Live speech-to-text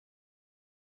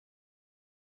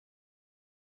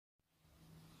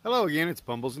Hello again, it's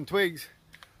Bumbles and Twigs.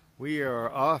 We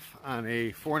are off on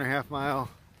a 4.5 mile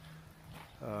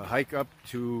hike up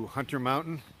to Hunter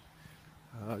Mountain.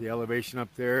 The elevation up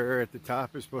there at the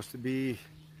top is supposed to be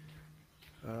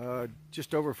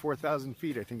just over 4,000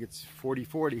 feet. I think it's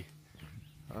 4040.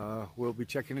 We'll be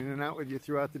checking in and out with you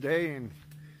throughout the day and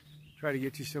try to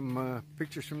get you some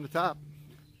pictures from the top.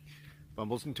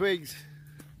 Bumbles and Twigs,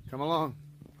 come along.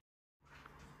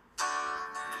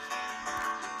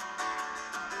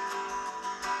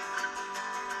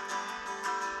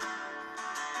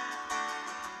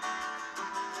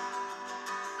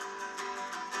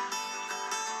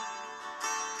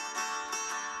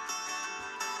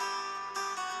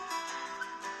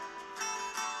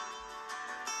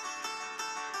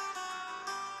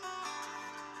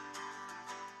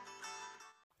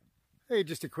 Hey,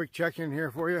 just a quick check-in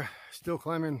here for you. Still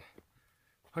climbing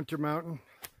Hunter Mountain.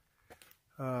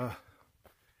 It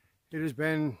has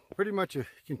been pretty much a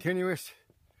continuous,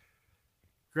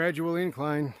 gradual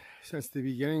incline since the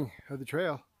beginning of the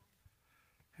trail.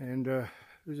 And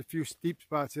there's a few steep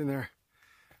spots in there.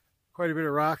 Quite a bit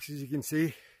of rocks, as you can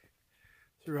see,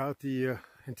 throughout the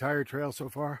entire trail so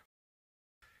far.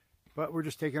 But we're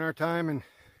just taking our time, and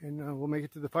we'll make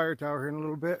it to the fire tower here in a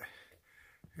little bit.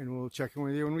 And we'll check in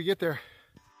with you when we get there.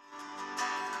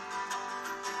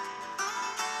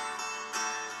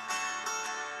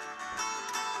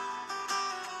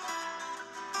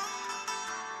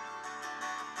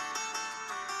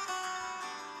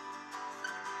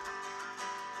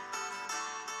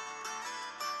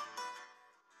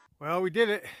 Well, we did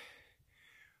it.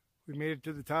 We made it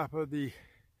to the top of the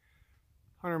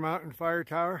Hunter Mountain Fire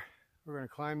Tower. We're going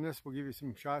to climb this. We'll give you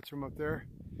some shots from up there.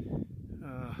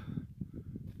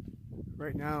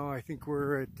 Right now, I think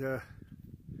we're at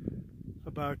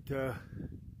about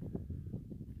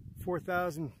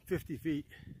 4,050 feet.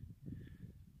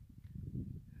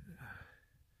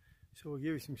 So we'll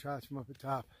give you some shots from up at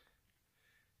top.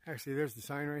 Actually, there's the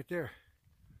sign right there.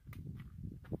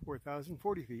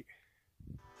 4,040 feet.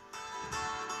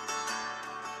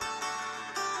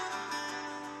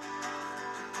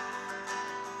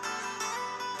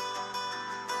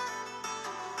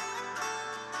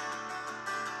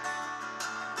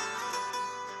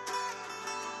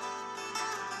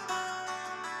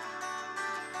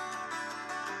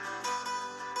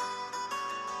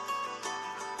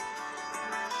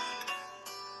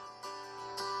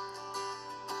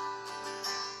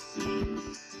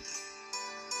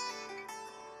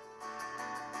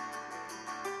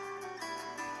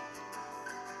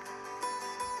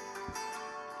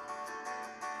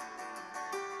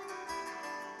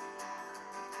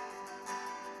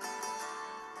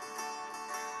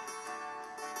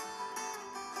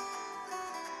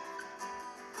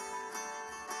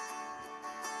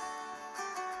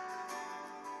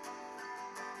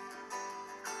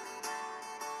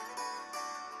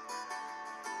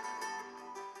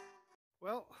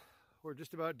 Well, we're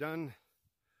just about done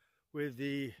with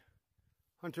the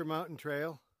Hunter Mountain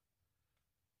Trail.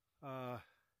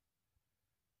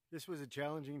 This was a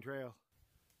challenging trail.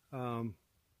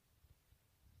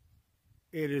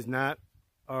 It is not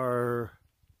our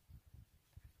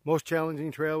most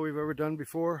challenging trail we've ever done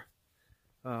before.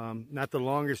 Not the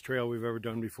longest trail we've ever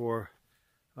done before.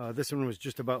 This one was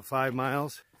just about 5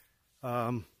 miles,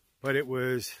 but it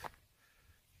was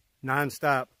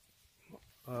non-stop.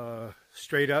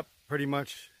 Straight up pretty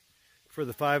much for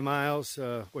the 5 miles,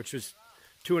 which was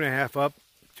 2.5 up,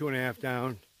 2.5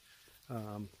 down.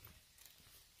 A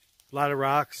lot of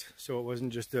rocks, so it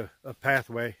wasn't just a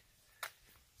pathway.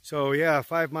 So yeah,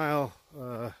 5 mile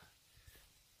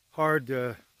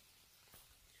hard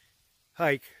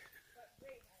hike,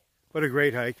 but a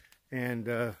great hike.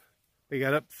 And we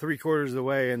got up 3/4 of the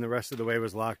way, and the rest of the way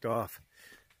was locked off.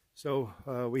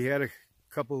 So we had a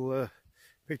couple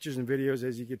pictures and videos,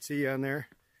 as you can see on there.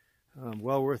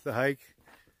 Well worth the hike.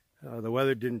 The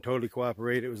weather didn't totally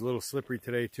cooperate. It was a little slippery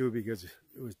today too, because it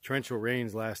was torrential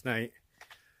rains last night.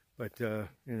 But and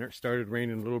it started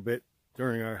raining a little bit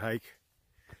during our hike.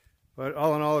 But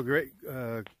all in all,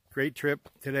 a great trip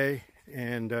today.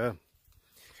 And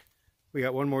we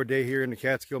got one more day here in the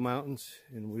Catskill Mountains,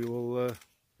 and we will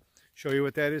show you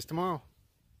what that is tomorrow.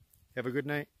 Have a good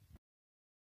night.